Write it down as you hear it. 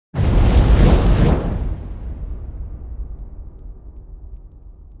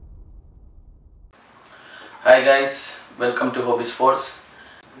Hi guys, welcome to Hobby Sports.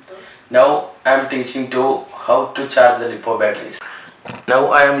 Now I am teaching to how to charge the Lipo batteries. Now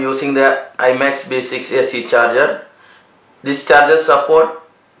I am using the iMax B6 AC charger. This charger support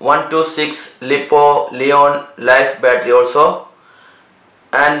 1 to 6 Lipo Leon Life battery also,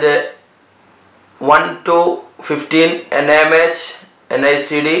 and 1 to 15 nmAh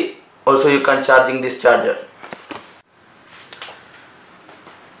NICD also you can charging this charger.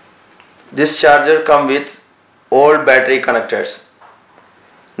 This charger come with all battery connectors.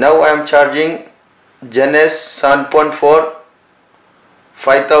 Now I am charging Gen S 7.4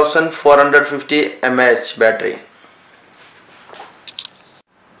 5450 mAh battery.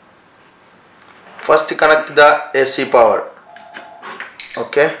 First connect the AC power.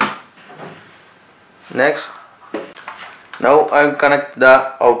 Okay. Next, now I will connect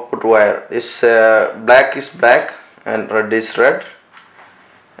the output wire. This black is black and red is red,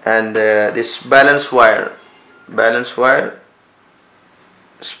 and this balance wire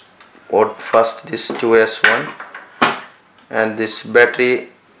first this 2S1 and this battery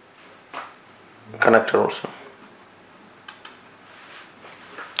connector also.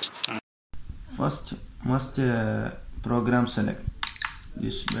 First must program select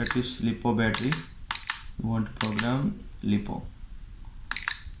this battery is Lipo battery. You want to program Lipo.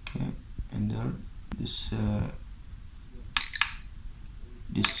 Okay, and there this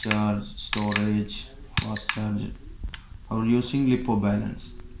discharge, storage, fast charge. Are using Lipo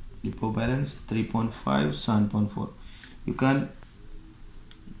balance 3.5 7.4. You can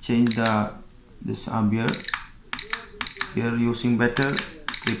change this ampere here using better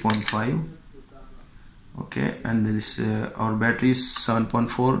 3.5. okay, and this our battery is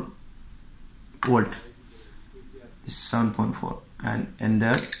 7.4 volt. This is 7.4 and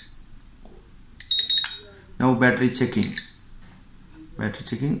enter. Now battery checking,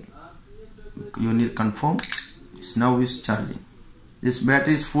 you need confirm. This now is charging. This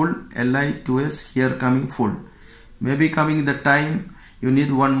battery is full, Li2S here coming full. Maybe coming the time you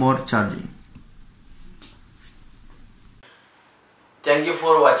need one more charging. Thank you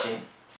for watching.